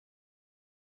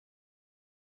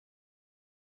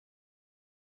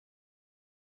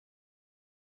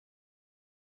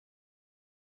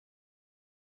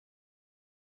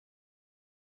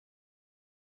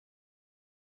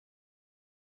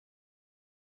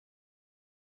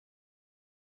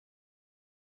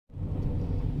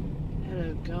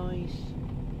guys.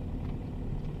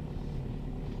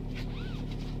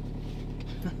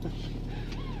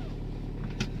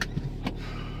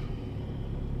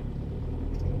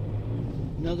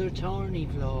 Another Tarny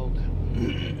vlog.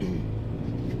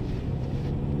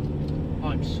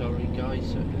 I'm sorry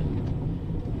guys.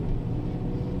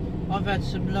 I've had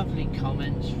some lovely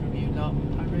comments from you lot,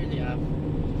 I really have.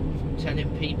 Telling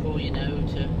people, you know,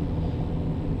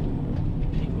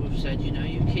 people have said, you know,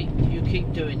 you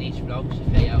keep doing these vlogs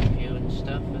if they help you and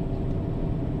stuff,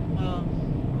 and well,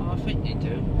 I think they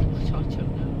do. I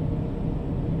don't know.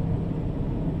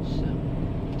 So,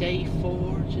 day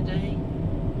 4 today.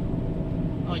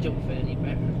 I don't feel any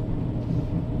better.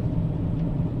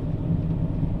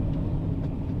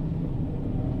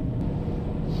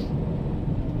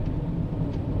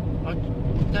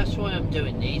 That's why I'm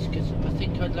doing these, because I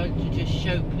think I'd like to just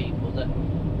show people that,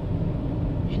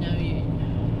 you know, you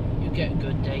get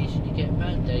good days and you get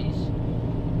bad days,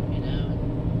 you know.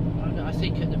 And I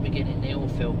think at the beginning they all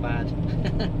feel bad,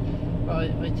 but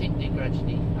I think they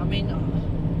gradually, I mean,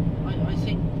 I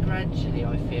think gradually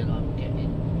I feel I'm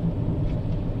getting,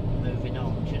 moving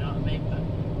on, do you know what I mean? But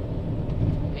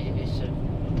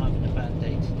I'm having a bad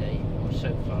day today, or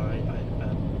so far I had a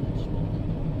bad one this morning.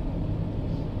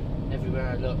 Everywhere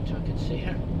I looked I could see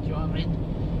her, do you know what I mean?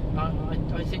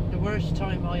 I think the worst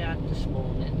time I had this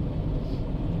morning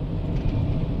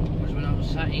was when I was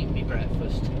sat eating my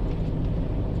breakfast,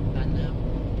 and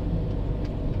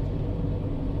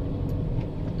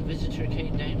the visitor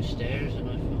came downstairs, and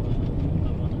I thought,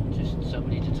 I want just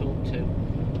somebody to talk to.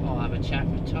 I'll have a chat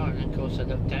with Tarn, and of course I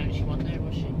looked down, she wasn't there,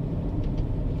 was she?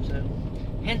 So,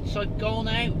 hence I've gone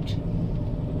out.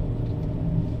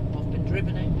 I've been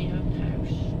driven out my own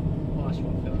house. Well, that's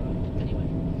what I feel like. Anyway,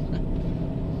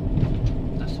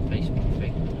 that's a Facebook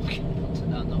thing.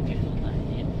 I'm not getting on that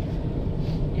yet.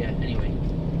 Yeah, anyway.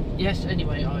 Yes,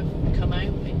 anyway, I've come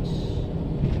out.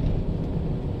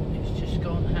 It's just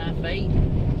gone 8:30.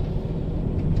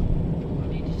 I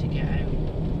needed to get out.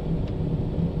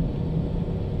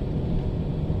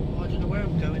 I don't know where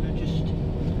I'm going. I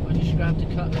just grabbed a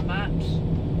couple of maps.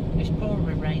 It's pouring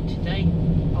with rain today.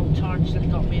 Old Tarn's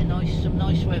got me some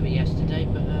nice weather yesterday,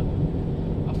 but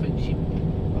I think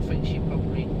she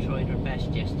probably tried her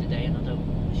best yesterday, and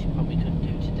she probably couldn't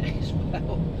do today as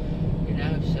well. You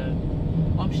know, so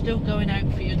I'm still going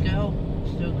out for you, girl.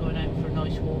 Still going out for a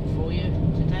nice walk for you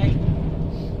today.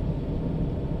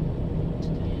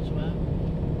 Today as well.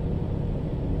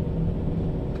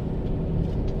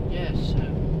 Yeah, so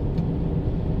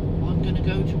I'm going to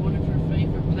go to one of her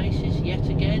favourite places yet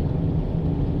again,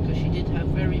 because she did have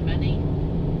very many.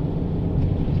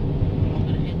 I'm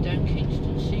going to head down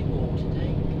Kingston Seawall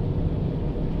today.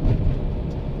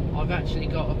 I've actually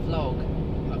got a vlog.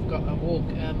 I've got a walk,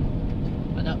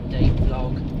 an update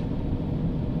vlog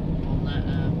on that,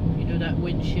 you know, that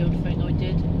windshield thing I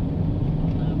did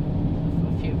on a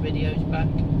few videos back.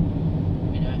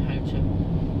 You know, how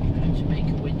to make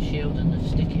a windshield and the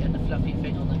sticky and the fluffy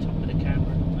thing on the top of the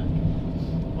camera and all that.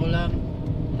 Well,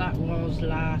 that was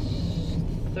last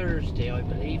Thursday, I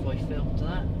believe. I filmed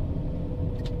that.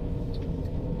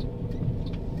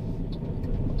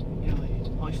 Yeah,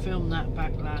 I filmed that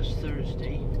back last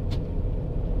Thursday,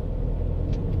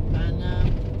 and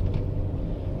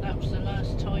that was the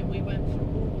last time we went for a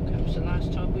walk. That was the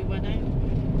last time we went out,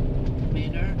 me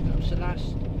and her.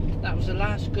 That was the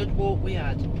last good walk we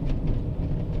had.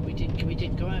 We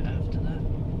didn't go out after that.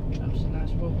 That was the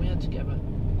last walk we had together.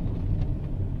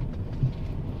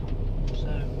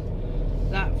 So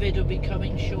that vid will be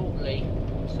coming shortly.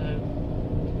 So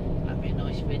that'd be a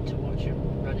nice vid to watch her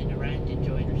running around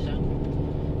enjoying herself,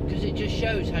 because it just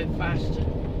shows how fast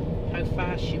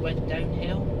she went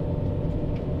downhill.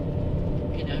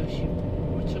 You know,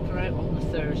 I took her out on the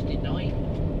Thursday night.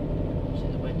 Was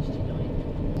it the Wednesday night?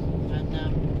 And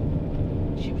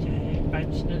she was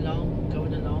bouncing along,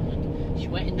 going along, and she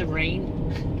went in the rain,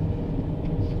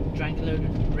 drank a load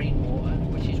of rainwater,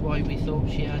 which is why we thought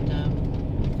she had,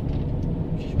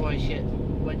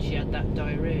 when she had that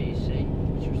diarrhea, you see,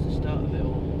 which was the start of it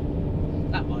all.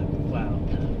 That might, well,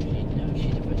 no,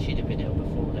 she'd have been ill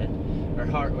before then. Her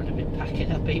heart would have been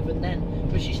packing up even then,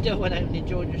 but she still went out and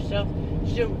enjoyed herself.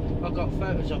 I've got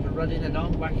photos of her running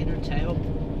along, wagging her tail.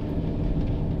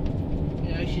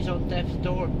 You know, she's on death's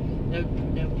door.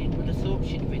 Nobody would have thought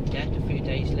she'd have been dead a few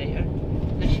days later,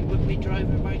 unless she wouldn't be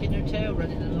driving, wagging her tail,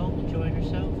 running along, enjoying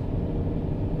herself.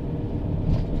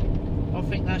 I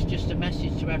think that's just a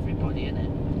message to everybody, isn't it?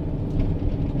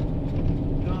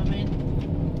 You know what I mean?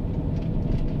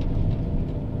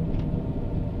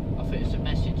 I think it's a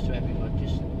message to everyone.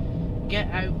 Just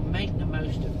get out, make the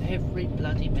most of every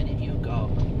bloody minute you got.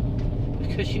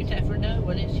 because you never know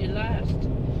when it's your last.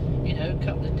 You know, a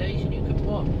couple of days and you could,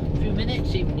 what, a few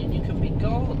minutes even, and you can be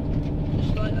gone,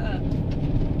 just like that.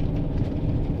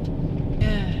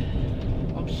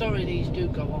 Yeah, I'm sorry these do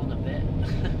go on a bit.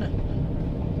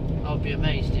 I'd be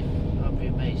amazed if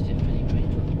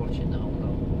anybody's watching the whole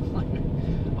lot.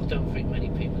 I don't think many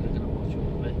people are going to watch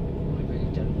all of it. I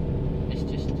really don't. It's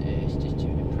just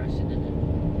too depressing, isn't it?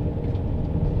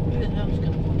 Who the hell's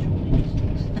going to watch all these?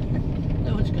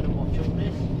 No one's going to watch all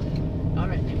this. I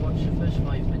reckon they watch the first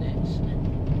 5 minutes and then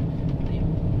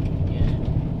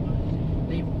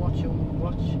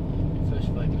watch the first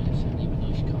 5 minutes and leave a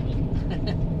nice comment.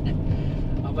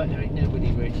 I bet there ain't nobody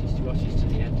who watches to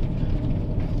the end.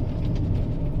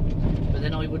 But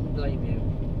then I wouldn't blame you.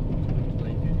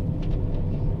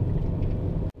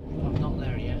 I'm not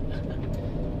there yet.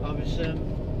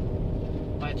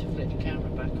 I had to flip the camera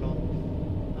back on.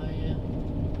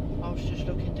 I was just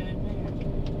looking down there.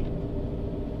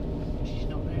 She's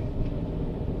not there.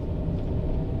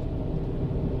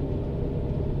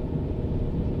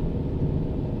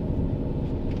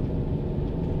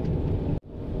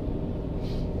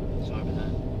 Sorry about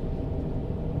that.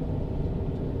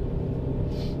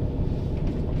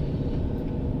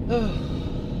 Oh.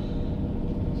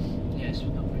 Yes,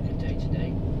 not a very good day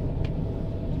today.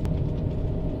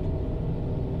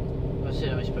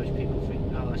 I suppose people think,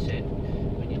 oh, I said,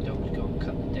 when your dog's gone,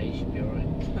 cut the days, you'll be alright.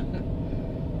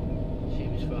 She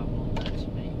was far more than that to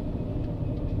me.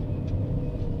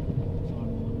 Far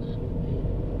more than that to me.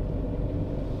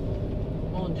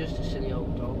 More than just a silly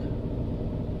old dog.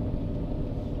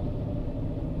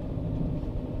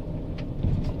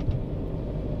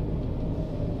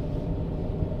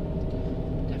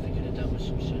 Definitely could have done with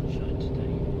some sunshine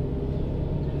today.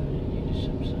 Definitely needed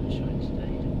some sunshine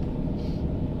today.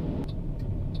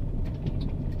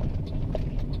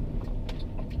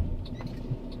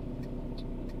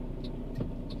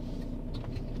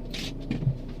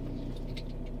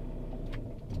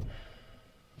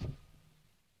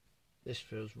 This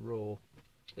feels raw.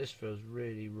 This feels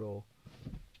really raw.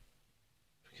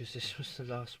 Because this was the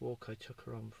last walk I took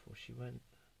her on before she went.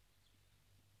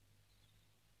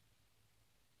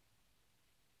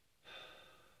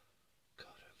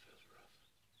 God, that feels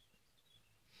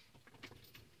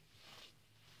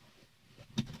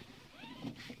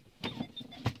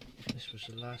rough. This was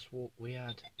the last walk we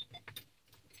had.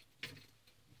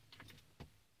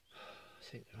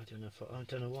 I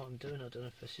don't know what I'm doing. I don't know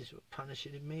if this is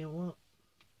punishing me or what.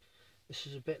 This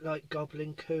is a bit like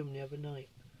Goblin Combe the other night.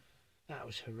 That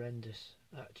was horrendous.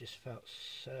 That just felt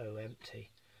so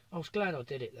empty. I was glad I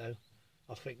did it though.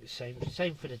 I think the same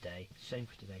for the day. Same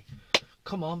for today.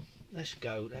 Come on, let's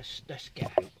go. Let's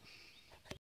get out.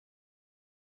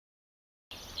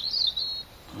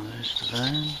 Well, there's the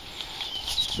van.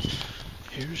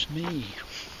 Here's me.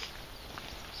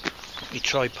 Got my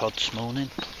tripod this morning.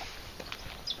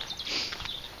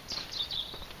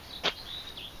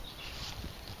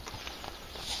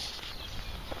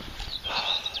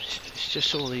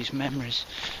 Just all these memories.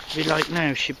 Be like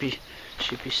now, she'd be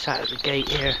sat at the gate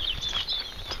here.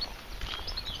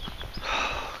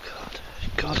 Oh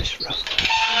God, it's rough.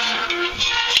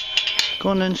 Go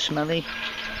on then, Smelly.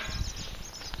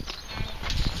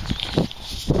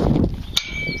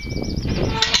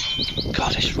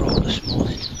 God, it's raw this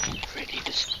morning. It really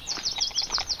is.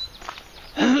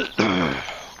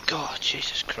 God,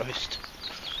 Jesus Christ.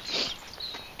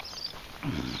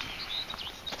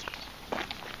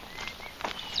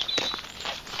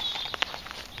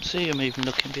 See, I'm even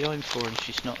looking behind for her and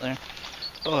she's not there.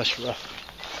 Oh, it's rough.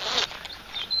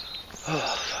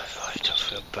 Oh, I don't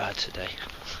feel bad today.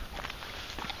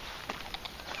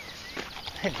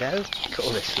 Hello, look at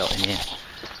all this lot in here.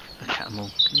 Look at them all.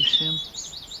 Can you see them?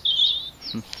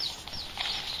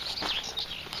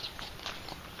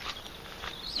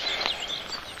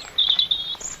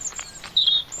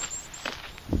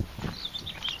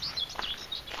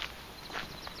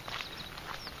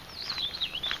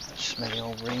 Smelly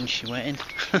old ring she went in.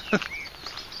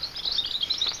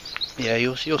 Yeah,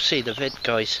 you'll see the vid,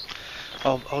 guys.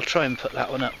 I'll try and put that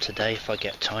one up today if I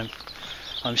get time.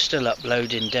 I'm still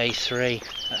uploading day 3.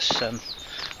 That's I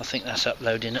think that's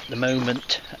uploading at the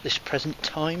moment, at this present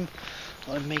time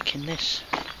I'm making this.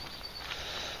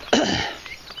 I'm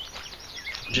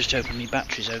just hoping my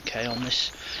battery's okay on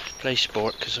this Play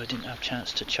Sport because I didn't have a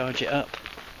chance to charge it up.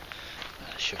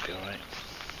 That should be alright.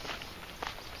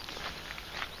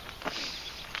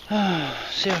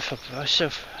 See if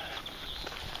myself.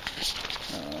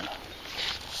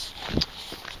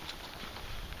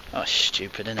 Oh,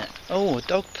 stupid, isn't it? Oh, a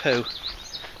dog poo.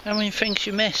 How many things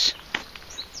you miss?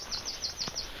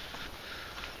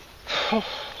 Oh,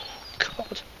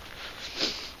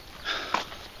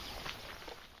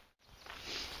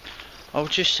 I was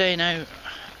just saying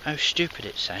how stupid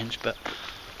it sounds, but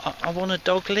I want a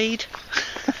dog lead.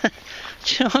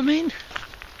 Do you know what I mean?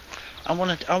 I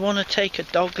want to take a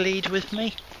dog lead with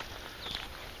me.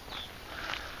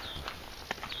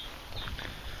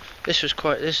 This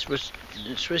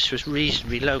was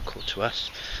reasonably local to us,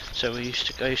 so I used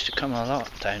to come a lot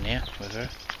down here with her.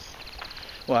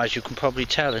 Well, as you can probably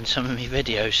tell in some of my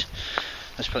videos,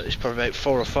 there's probably about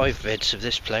 4 or 5 vids of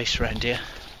this place around here.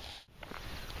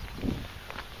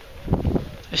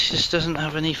 This just doesn't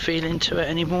have any feeling to it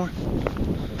anymore.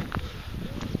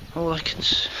 All I can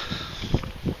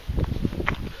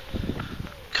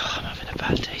God, I'm having a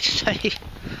bad day today.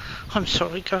 I'm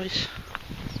sorry, guys.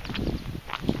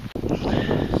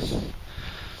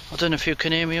 I don't know if you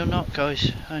can hear me or not,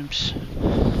 guys. I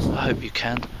hope you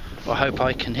can. I hope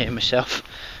I can hear myself,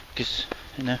 because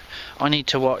you know I need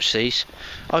to watch these.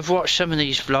 I've watched some of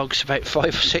these vlogs about 5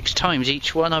 or 6 times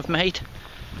each one I've made.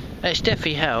 It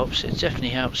definitely helps. It definitely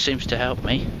helps. Seems to help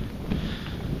me.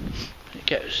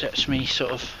 It lets me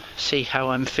sort of see how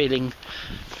I'm feeling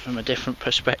from a different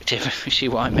perspective. If you see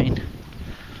what I mean.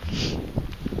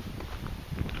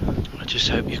 I just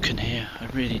hope you can hear. I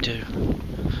really do.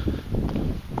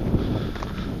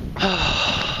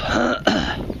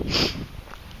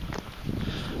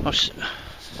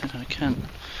 I can't.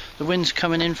 The wind's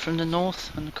coming in from the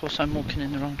north, and of course I'm walking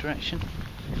in the wrong direction.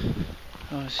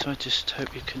 Oh, so I just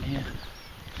hope you can hear.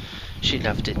 She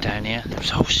loved it down here. There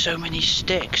was so many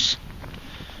sticks.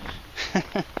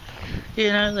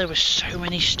 You know, there were so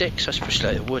many sticks, especially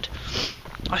like the wood.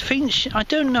 I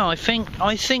don't know. I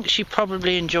think she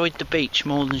probably enjoyed the beach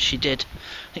more than she did.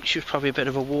 I think she was probably a bit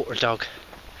of a water dog.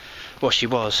 Well, she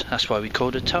was. That's why we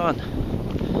called her Tarn.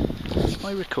 Am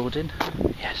I recording?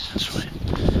 Yes, that's right.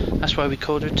 That's why we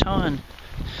called her Tarn,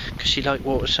 because she liked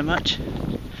water so much.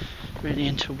 Really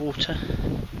into water.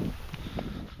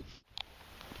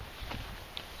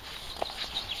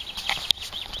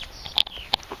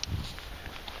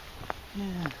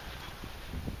 Yeah.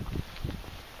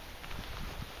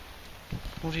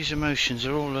 All these emotions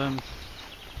are all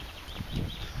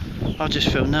I just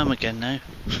feel numb again now.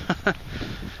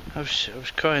 I was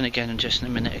crying again just a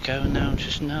minute ago, and now I'm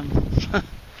just numb.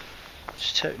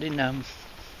 Just totally numb.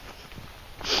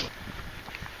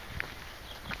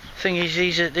 Thing is,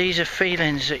 these are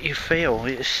feelings that you feel.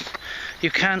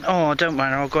 You can't. Oh, don't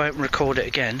worry, I'll go out and record it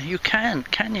again. You can't,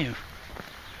 can you?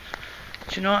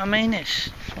 Do you know what I mean? It's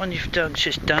when you've done, it's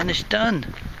just done. It's done.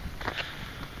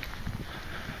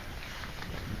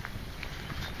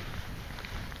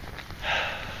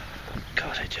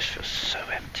 God, it just feels so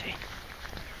empty.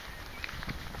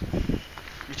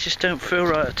 It just don't feel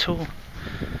right at all. Do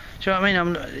you know what I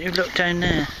mean? You look down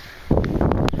there.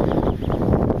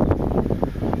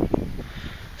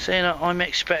 Saying I'm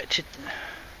expected,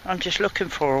 I'm just looking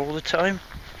for her all the time.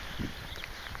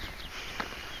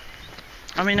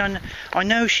 I mean, I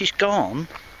know she's gone.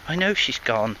 I know she's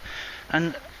gone,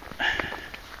 and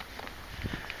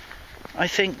I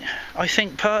think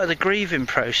part of the grieving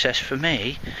process for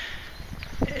me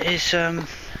is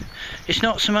it's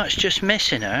not so much just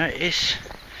missing her.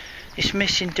 It's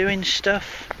missing doing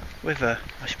stuff with her,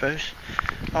 I suppose.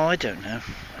 Oh, I don't know.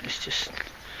 It's just, do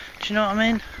you know what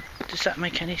I mean? Does that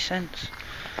make any sense?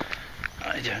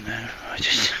 I don't know.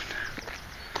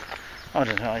 I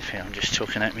don't know. I think I'm just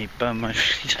talking out me bum. I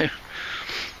really do.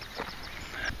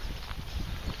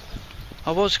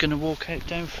 I was going to walk out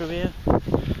down through here.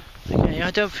 Okay,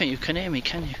 I don't think you can hear me,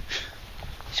 can you?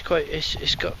 It's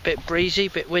got a bit breezy, a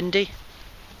bit windy.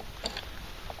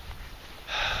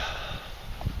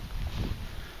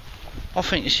 I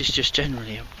think this is just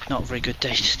generally not a very good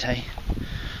day today.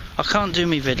 I can't do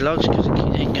me vidlogs because I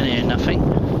ain't going to hear nothing.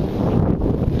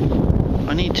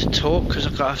 I need to talk because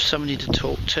I've got to have somebody to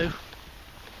talk to.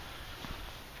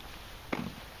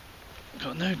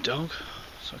 Got no dog,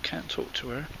 so I can't talk to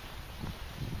her.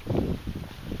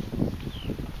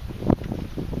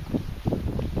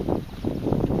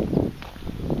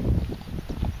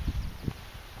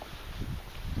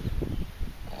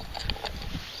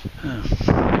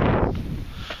 Oh.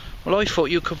 Well, I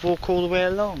thought you could walk all the way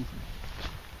along.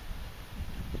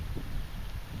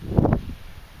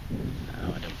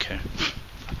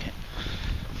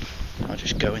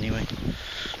 Go anyway.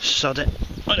 Sod it.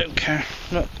 I don't care.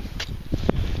 Look,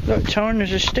 Tarn,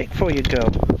 there's a stick for you,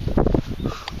 girl.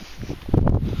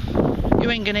 You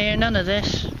ain't gonna hear none of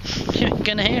this. You ain't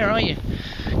gonna hear, are you?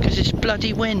 Because it's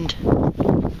bloody wind.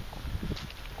 You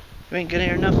ain't gonna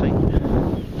hear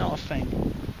nothing. Not a thing.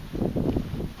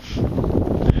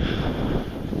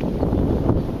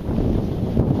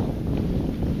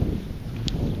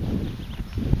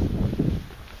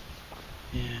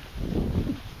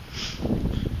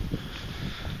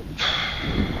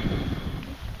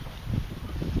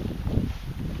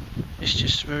 It's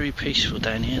just very peaceful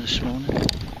down here this morning.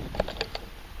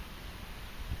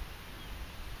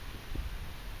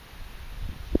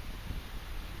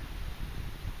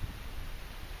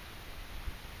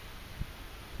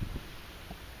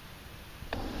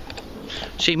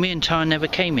 See, me and Tarn never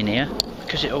came in here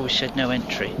because it always said no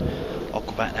entry. I'll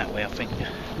go back that way, I think.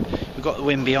 We've got the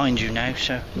wind behind you now,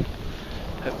 so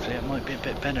hopefully it might be a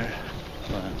bit better.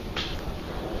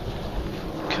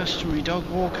 Customary dog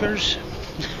walkers,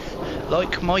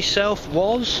 like myself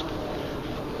was.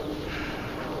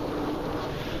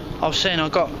 I was saying I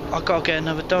got to get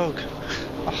another dog.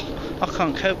 Oh, I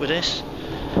can't cope with this.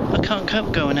 I can't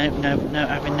cope going out now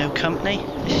having no company.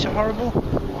 This is horrible.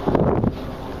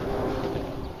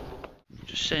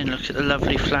 Just saying, look at the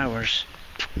lovely flowers.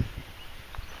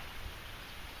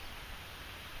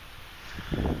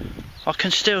 I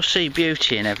can still see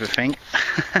beauty in everything.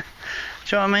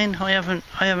 Do you know what I mean? I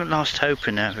haven't lost hope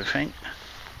in everything.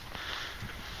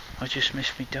 I just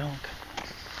miss my dog.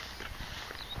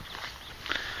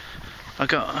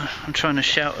 I'm trying to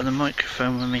shout at the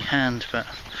microphone with my hand, but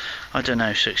I don't know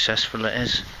how successful it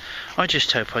is. I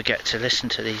just hope I get to listen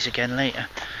to these again later,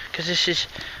 because it's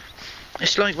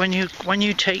like when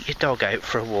you take your dog out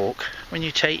for a walk, when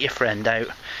you take your friend out,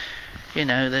 you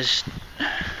know, that's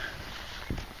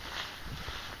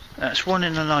one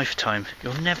in a lifetime.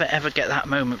 You'll never ever get that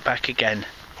moment back again.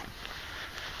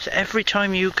 So every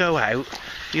time you go out,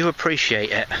 you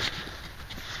appreciate it.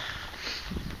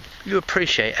 You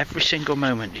appreciate every single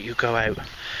moment that you go out,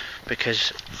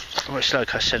 because, well, it's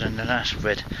like I said in the last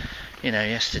vid, you know,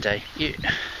 yesterday,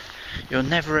 you'll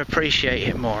never appreciate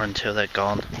it more until they're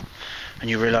gone,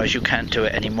 and you realise you can't do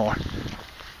it anymore.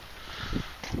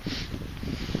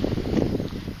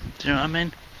 Do you know what I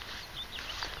mean?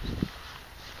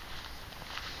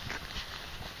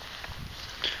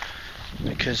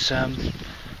 Because,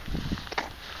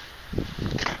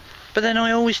 but then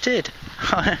I always did.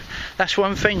 That's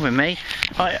one thing with me.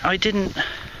 I didn't.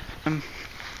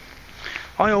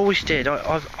 I always did.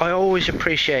 I always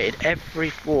appreciated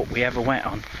every walk we ever went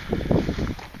on. Do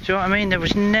you know what I mean? There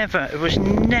was never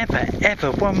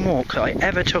ever one walk that I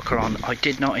ever took her on I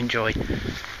did not enjoy.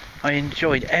 I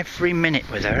enjoyed every minute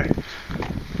with her.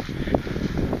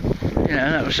 You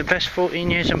know, that was the best 14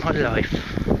 years of my life.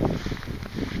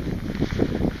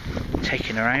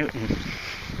 Taking her out and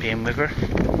being with her.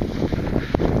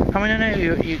 I mean, I know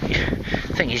you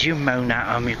thing is, you moan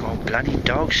at them, you go, bloody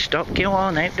dog, stop, go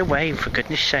on out the way, for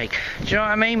goodness sake. Do you know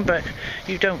what I mean? But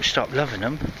you don't stop loving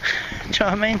them. Do you know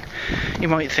what I mean? You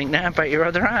might think that about your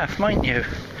other half, mightn't you?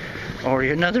 Or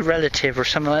your another relative or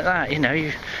something like that, you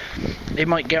know. They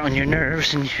might get on your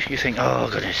nerves and you think, oh,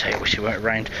 goodness sake, I wish you weren't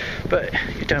around. But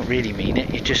you don't really mean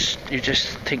it. You just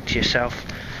think to yourself,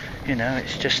 you know,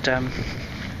 it's just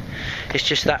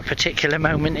that particular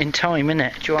moment in time, isn't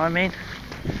it? Do you know what I mean?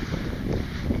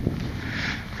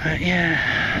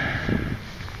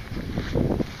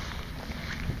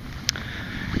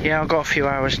 Yeah, I've got a few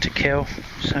hours to kill,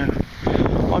 so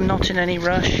I'm not in any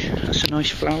rush. That's a nice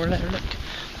flower, let her look.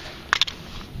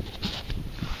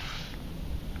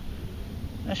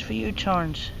 That's for you,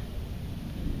 Tarns.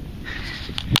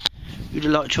 You'd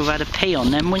like to have had a pee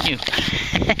on them, wouldn't you?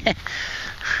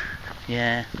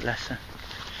 Yeah, bless her.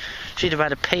 She'd have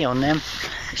had a pee on them.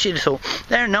 She'd have thought,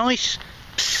 they're nice.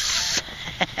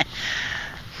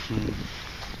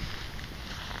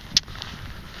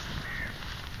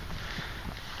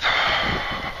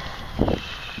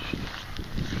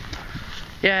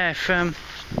 Yeah, if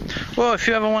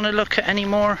you ever want to look at any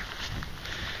more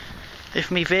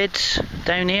of me vids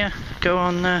down here, go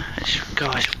on.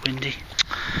 It's windy.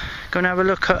 Go and have a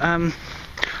look at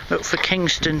look for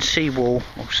Kingston Seawall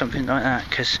or something like that,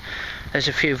 because there's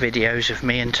a few videos of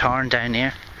me and Tarn down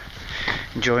here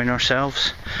enjoying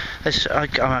ourselves. I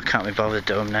can't be bothered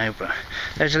doing them now, but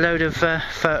there's a load of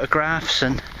photographs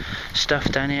and stuff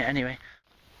down here. Anyway,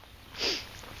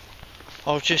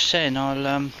 I was just saying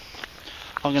I'm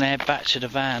gonna head back to the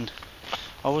van.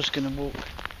 I was gonna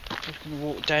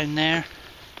walk down there,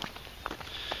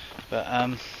 but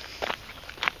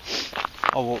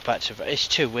I'll walk back to. It's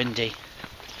too windy.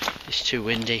 It's too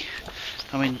windy.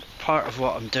 I mean, part of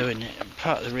what I'm doing,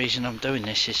 part of the reason I'm doing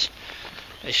this is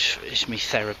it's me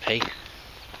therapy.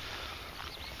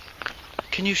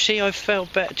 Can you see I've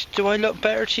felt better? Do I look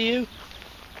better to you?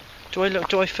 Do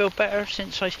I feel better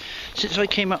since I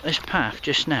came up this path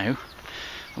just now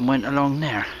and went along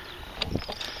there?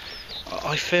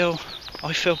 I feel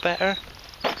better.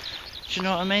 Do you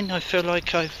know what I mean? I feel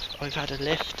like I've had a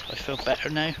lift. I feel better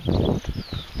now.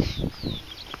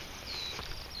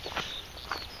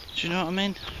 Do you know what I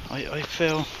mean? I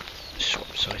feel,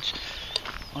 swap sides.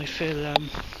 I feel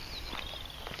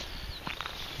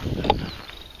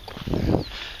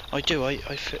I do. I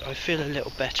feel a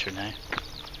little better now.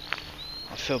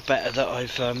 I feel better that I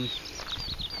feel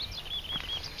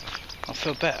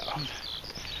better.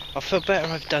 I feel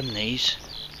better I've done these.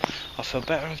 I feel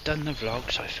better I've done the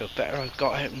vlogs. I feel better I've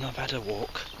got out and I've had a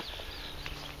walk.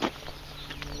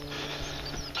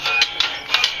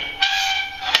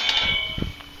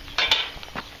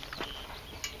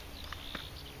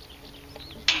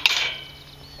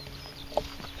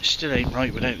 It still ain't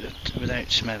right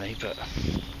without smelly, but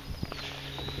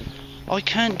I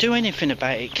can't do anything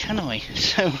about it, can I?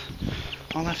 So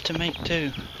I'll have to make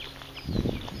do.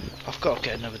 I've got to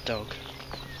get another dog.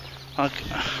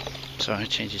 Sorry, I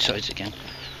changed the sides again.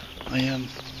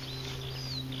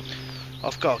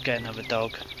 I've got to get another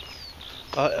dog.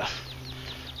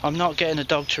 I'm not getting a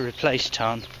dog to replace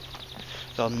Tarn.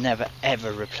 I'll never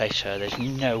ever replace her. There's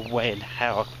no way in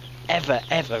hell I'll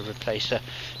ever replace her.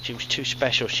 She was too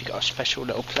special. She got a special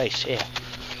little place here.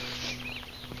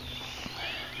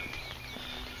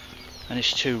 And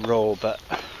it's too raw, but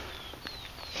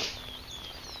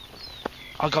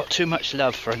I got too much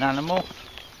love for an animal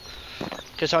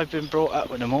because I've been brought up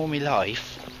with them all my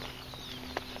life.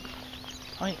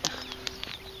 I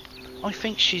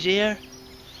think she's here.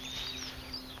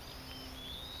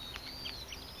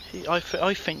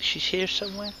 I think she's here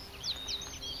somewhere.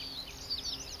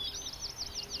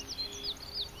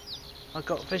 I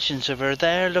got visions of her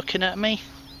there looking at me.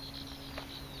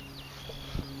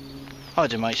 I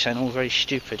do might sound all very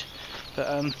stupid, but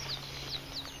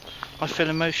I feel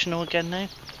emotional again now.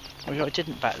 I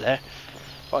didn't back there,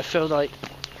 but I feel like, do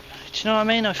you know what I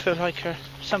mean? I feel like her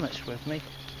something's with me.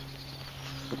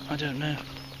 I don't know.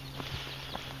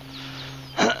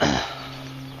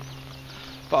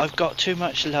 But I've got too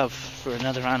much love for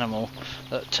another animal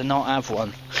to not have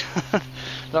one.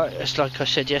 It's like I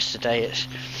said yesterday. It's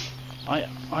I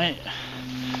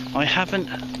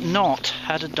haven't not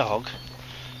had a dog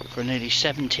for nearly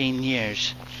 17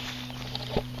 years.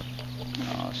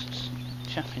 Oh, it's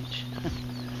chaffinch.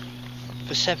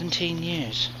 For 17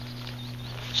 years.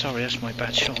 Sorry, that's my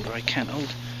bad shoulder. I can't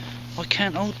hold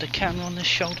the camera on this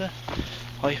shoulder.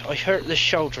 I hurt this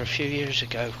shoulder a few years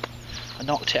ago. I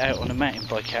knocked it out on a mountain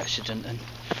bike accident, and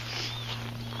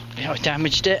I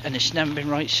damaged it, and it's never been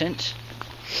right since.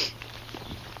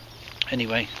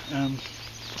 Anyway,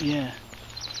 yeah,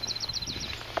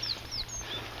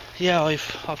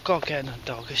 I've got to get another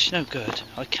dog. It's no good.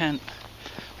 I can't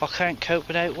cope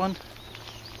without one.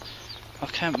 I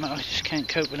just can't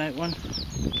cope without one.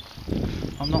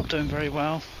 I'm not doing very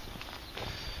well.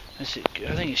 I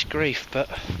think it's grief, but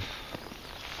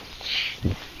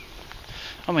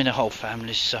I mean the whole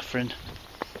family's suffering.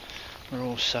 We're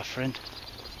all suffering.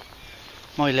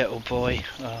 My little boy,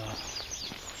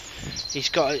 he's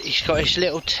got his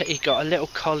little he got a little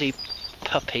collie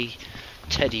puppy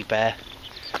teddy bear,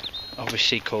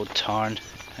 obviously called Tarn,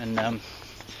 and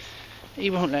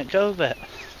he won't let go of it.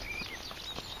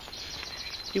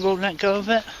 He won't let go of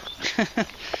it.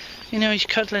 You know, he's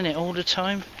cuddling it all the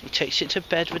time. He takes it to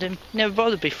bed with him. Never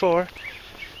bothered before,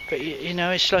 but you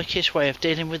know, it's like his way of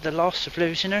dealing with the loss of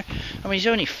losing her. I mean, he's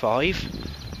only 5,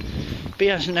 but he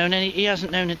hasn't known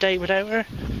a day without her.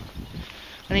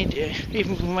 And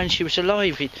even when she was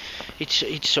alive,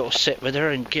 he'd sort of sit with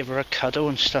her and give her a cuddle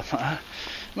and stuff like that.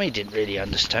 I mean, he didn't really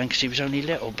understand because he was only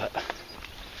little, but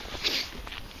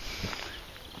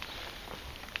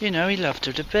you know, he loved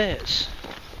her to bits.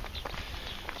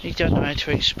 He don't know how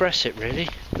to express it really,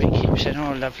 but he keeps saying,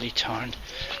 "Oh, lovely Tarn,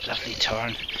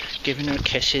 giving her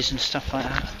kisses and stuff like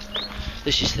that."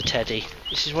 This is the teddy.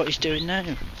 This is what he's doing now.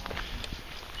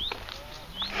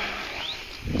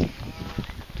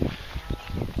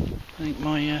 I think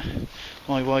my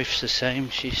wife's the same.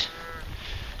 She's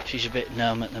a bit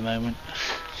numb at the moment.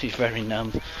 She's very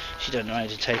numb. She don't know how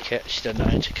to take it. She don't know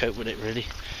how to cope with it really.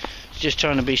 She's just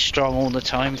trying to be strong all the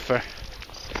time for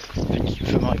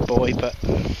my boy, but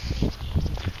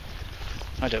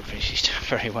I don't think she's doing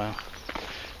very well.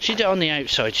 On the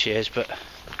outside she is, but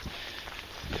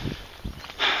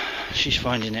she's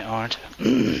finding it hard.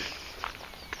 I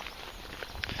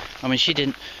mean, she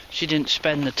didn't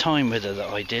spend the time with her that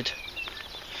I did,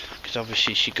 because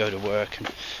obviously she'd go to work, and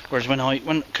whereas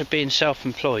when being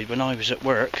self-employed, when I was at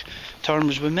work, Tarn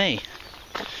was with me.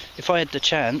 If I had the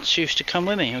chance, she used to come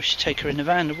with me. I used to take her in the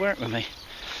van to work with me.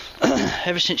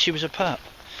 Ever since she was a pup.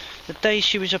 The day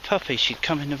she was a puppy, she'd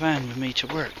come in the van with me to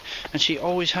work, and she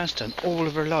always has done all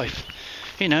of her life.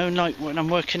 You know, like when I'm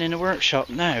working in a workshop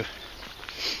now,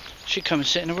 she'd come and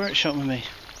sit in the workshop with me.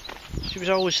 She was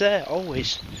always there,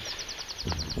 always.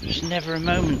 There's never a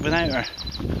moment without her.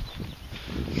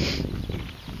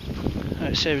 Like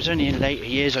I say, it was only in later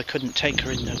years I couldn't take her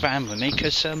in the van with me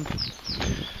because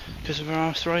because of her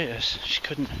arthritis. She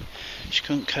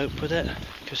couldn't cope with it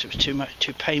because it was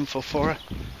too painful for her.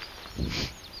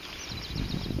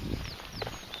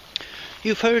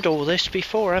 You've heard all this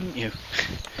before, haven't you?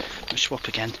 I'll swap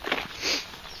again.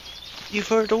 You've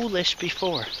heard all this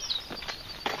before.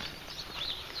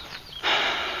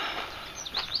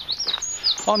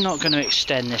 I'm not going to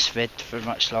extend this vid for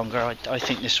much longer. I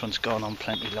think this one's gone on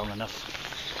plenty long enough.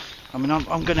 I mean,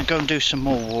 I'm going to go and do some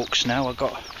more walks now.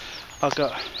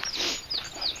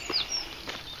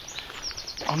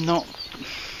 I'm not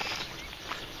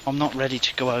ready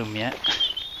to go home yet.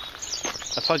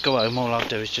 If I go home, all I'll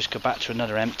do is just go back to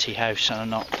another empty house, and I'm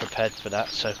not prepared for that.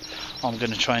 So I'm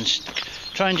going to try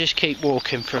and just keep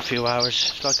walking for a few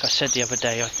hours. Like I said the other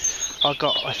day,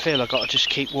 I feel I got to just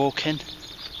keep walking.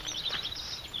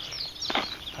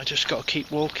 I just got to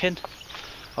keep walking.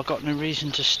 I've got no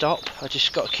reason to stop. I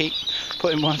just got to keep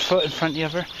putting one foot in front of the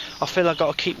other. I feel I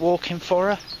got to keep walking for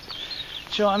her.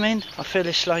 Do you know what I mean? I feel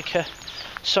it's like a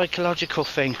psychological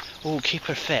thing. Oh, keep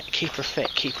her fit, keep her fit,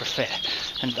 keep her fit.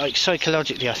 And like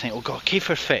psychologically I think, oh God, keep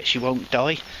her fit, she won't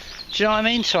die. Do you know what I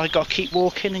mean? So I got to keep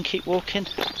walking and keep walking.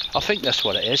 I think that's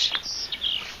what it is.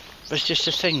 But it's just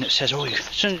a thing that says, oh, as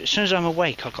soon as I'm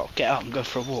awake, I've got to get up and go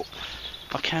for a walk.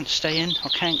 I can't stay in. I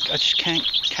just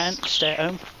can't stay at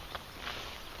home.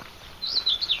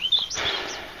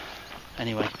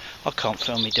 Anyway, I can't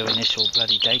film me doing this all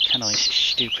bloody day, can I? It's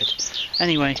stupid.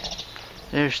 Anyway,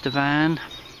 there's the van.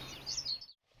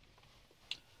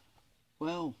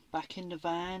 Well, back in the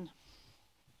van.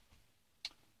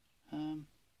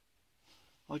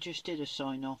 I just did a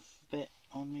sign off bit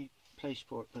on the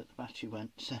PlaySport, but the battery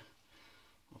went, so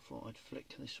I thought I'd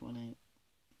flick this one out.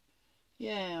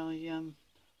 Yeah,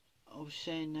 I was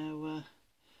saying now,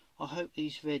 I hope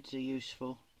these vids are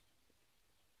useful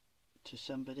to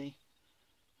somebody.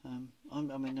 I'm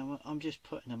just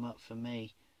putting them up for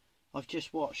me. I've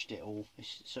just watched it all,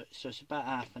 so it's about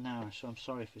half an hour, so I'm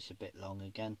sorry if it's a bit long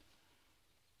again.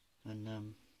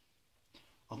 And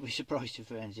I'll be surprised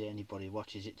if anybody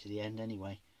watches it to the end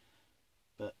anyway.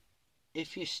 But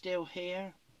if you're still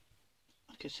here,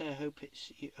 like I say, I hope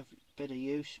it's a bit of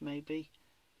use maybe.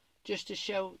 Just to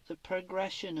show the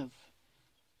progression of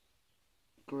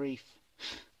grief.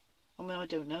 I mean, I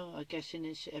don't know. I guess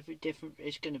it's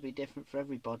it's going to be different for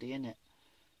everybody, isn't it?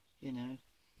 You know,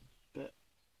 but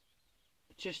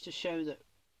just to show that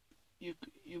you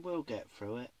will get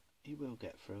through it. You will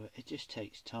get through it. It just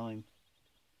takes time.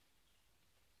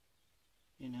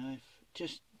 You know,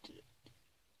 just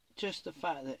the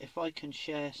fact that if I can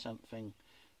share something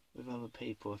with other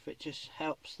people, if it just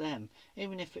helps them,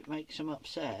 even if it makes them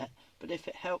upset, but if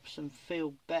it helps them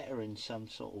feel better in some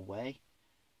sort of way,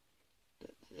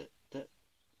 that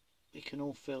we can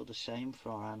all feel the same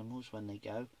for our animals when they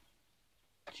go.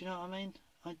 Do you know what I mean?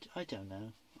 I don't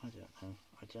know.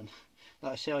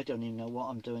 Like I say, I don't even know what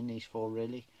I'm doing these for,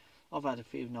 really. I've had a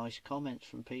few nice comments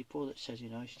from people that says, you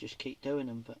know, you should just keep doing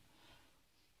them, but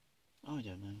I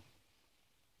don't know.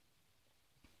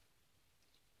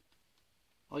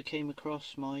 I came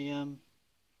across my incoming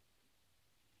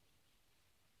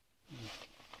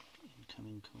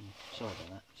call. Sorry about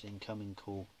that. It was incoming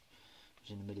call. I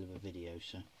was in the middle of a video,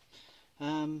 so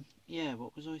yeah.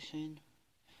 What was I saying?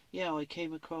 Yeah, I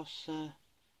came across a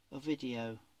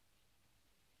video.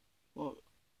 Well,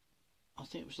 I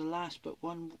think it was the last but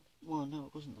one. Well, no,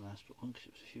 it wasn't the last but one because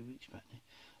it was a few weeks back now.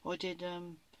 I did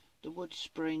the Wood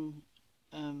Spring.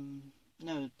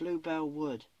 No, Bluebell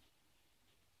Wood.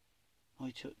 I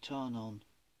took Tarn on,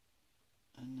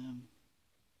 and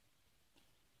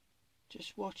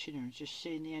just watching her and just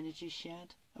seeing the energy she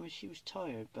had. I mean, she was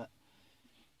tired, but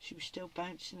she was still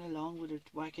bouncing along with her,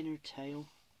 wagging her tail,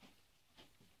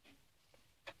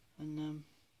 and do you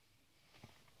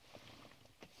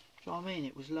know what I mean?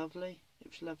 It was lovely.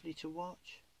 It was lovely to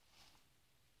watch.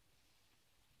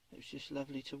 It was just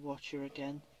lovely to watch her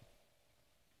again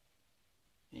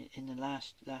in the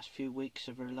last few weeks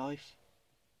of her life.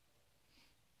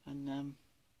 And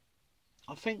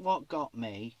I think what got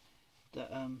me, that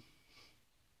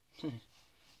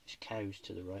there's cows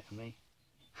to the right of me.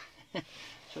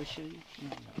 Shall I show you? No.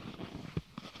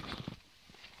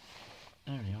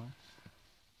 There they are.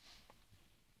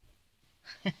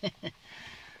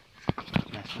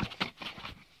 That's right.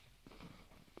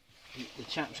 The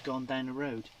chap's gone down the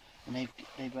road, and they've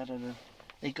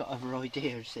got other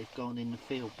ideas. They've gone in the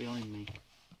field behind me.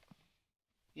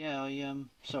 Yeah,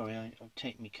 sorry, I'll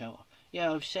take my coat off.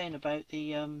 Yeah, I was saying about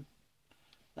the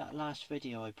that last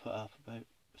video I put up about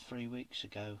 3 weeks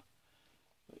ago.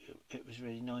 It was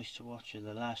really nice to watch her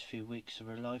the last few weeks of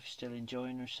her life, still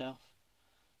enjoying herself.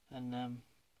 And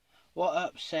what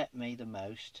upset me the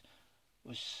most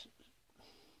was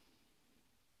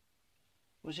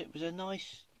a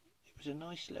nice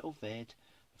little vid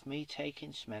of me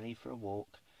taking Smelly for a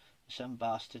walk. Some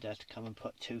bastard had to come and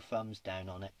put 2 thumbs down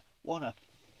on it.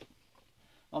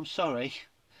 I'm sorry,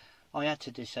 I had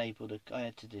to disable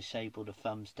the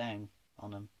thumbs down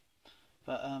on them,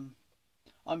 but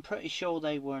I'm pretty sure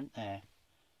they weren't there,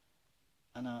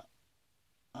 and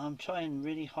I'm trying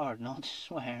really hard not to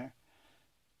swear,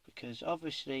 because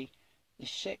obviously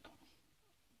this sick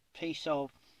piece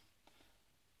of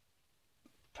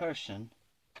person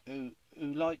who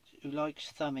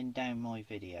likes thumbing down my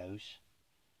videos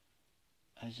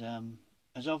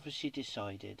has obviously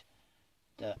decided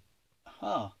that,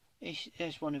 oh,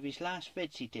 there's one of his last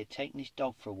vids he did, taking his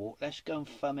dog for a walk, let's go and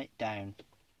thumb it down.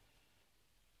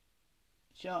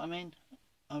 Do you know what I mean?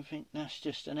 I think that's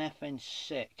just an effing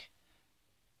sick.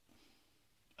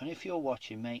 And if you're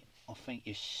watching, mate, I think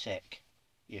you're sick.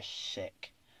 You're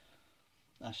sick.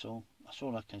 That's all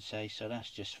I can say. So that's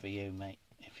just for you, mate,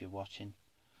 if you're watching.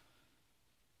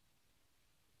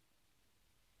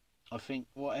 I think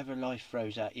whatever life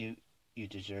throws at you, you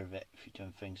deserve it if you're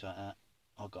doing things like that.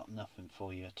 I've got nothing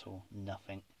for you at all.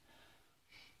 Nothing.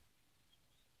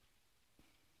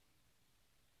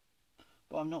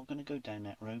 But I'm not going to go down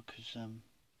that road, because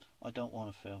I don't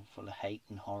want to feel full of hate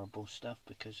and horrible stuff,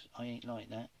 because I ain't like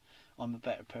that. I'm a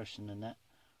better person than that.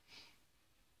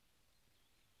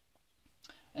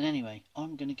 And anyway,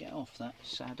 I'm going to get off that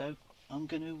sado. I'm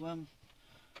going to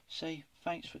say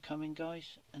thanks for coming,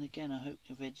 guys, and again, I hope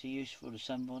the vids are useful to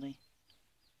somebody.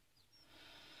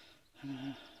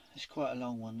 It's quite a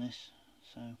long one, this,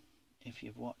 so if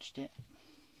you've watched it,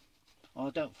 I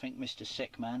don't think Mr.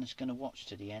 Sick Man is going to watch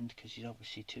to the end, because he's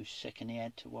obviously too sick in the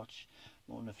head to watch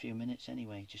more than a few minutes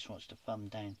anyway. He just wants to thumb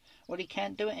down. Well, he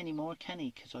can't do it anymore, can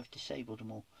he? Because I've disabled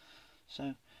them all.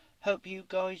 So, hope you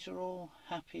guys are all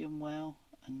happy and well,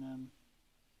 and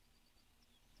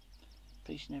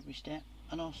peace in every step,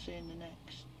 and I'll see you in the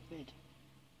next vid.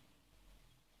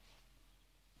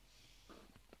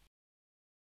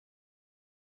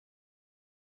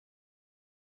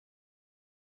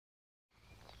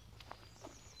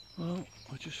 Well,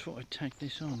 I just thought I'd tag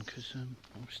this on, because I'm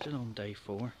still on day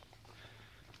 4,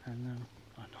 and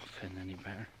I'm not feeling any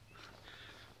better.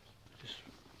 Just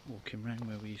walking around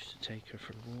where we used to take her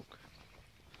for a walk.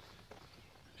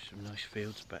 Some nice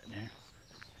fields back there.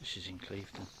 This is in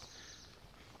Clevedon.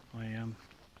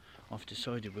 I've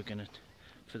decided we're gonna,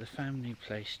 for the family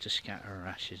place to scatter her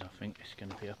ashes, I think it's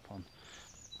gonna be up on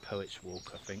Poet's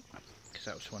Walk, I think, because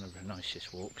that was one of her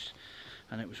nicest walks,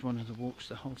 and it was one of the walks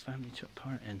the whole family took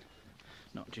part in,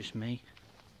 not just me.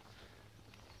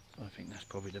 So I think that's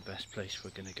probably the best place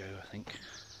we're gonna go, I think.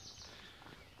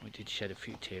 We did shed a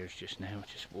few tears just now,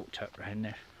 just walked up round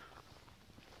there.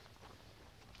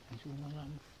 It's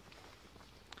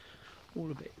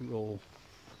all a bit raw.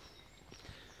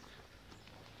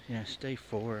 Yes, day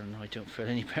 4, and I don't feel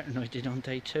any better than I did on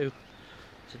day 2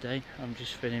 today. I'm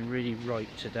just feeling really right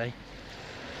today.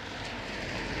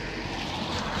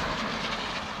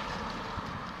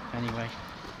 Anyway,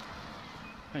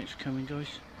 thanks for coming,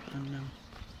 guys, and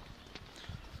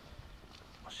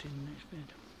I'll see you in the next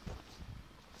vid.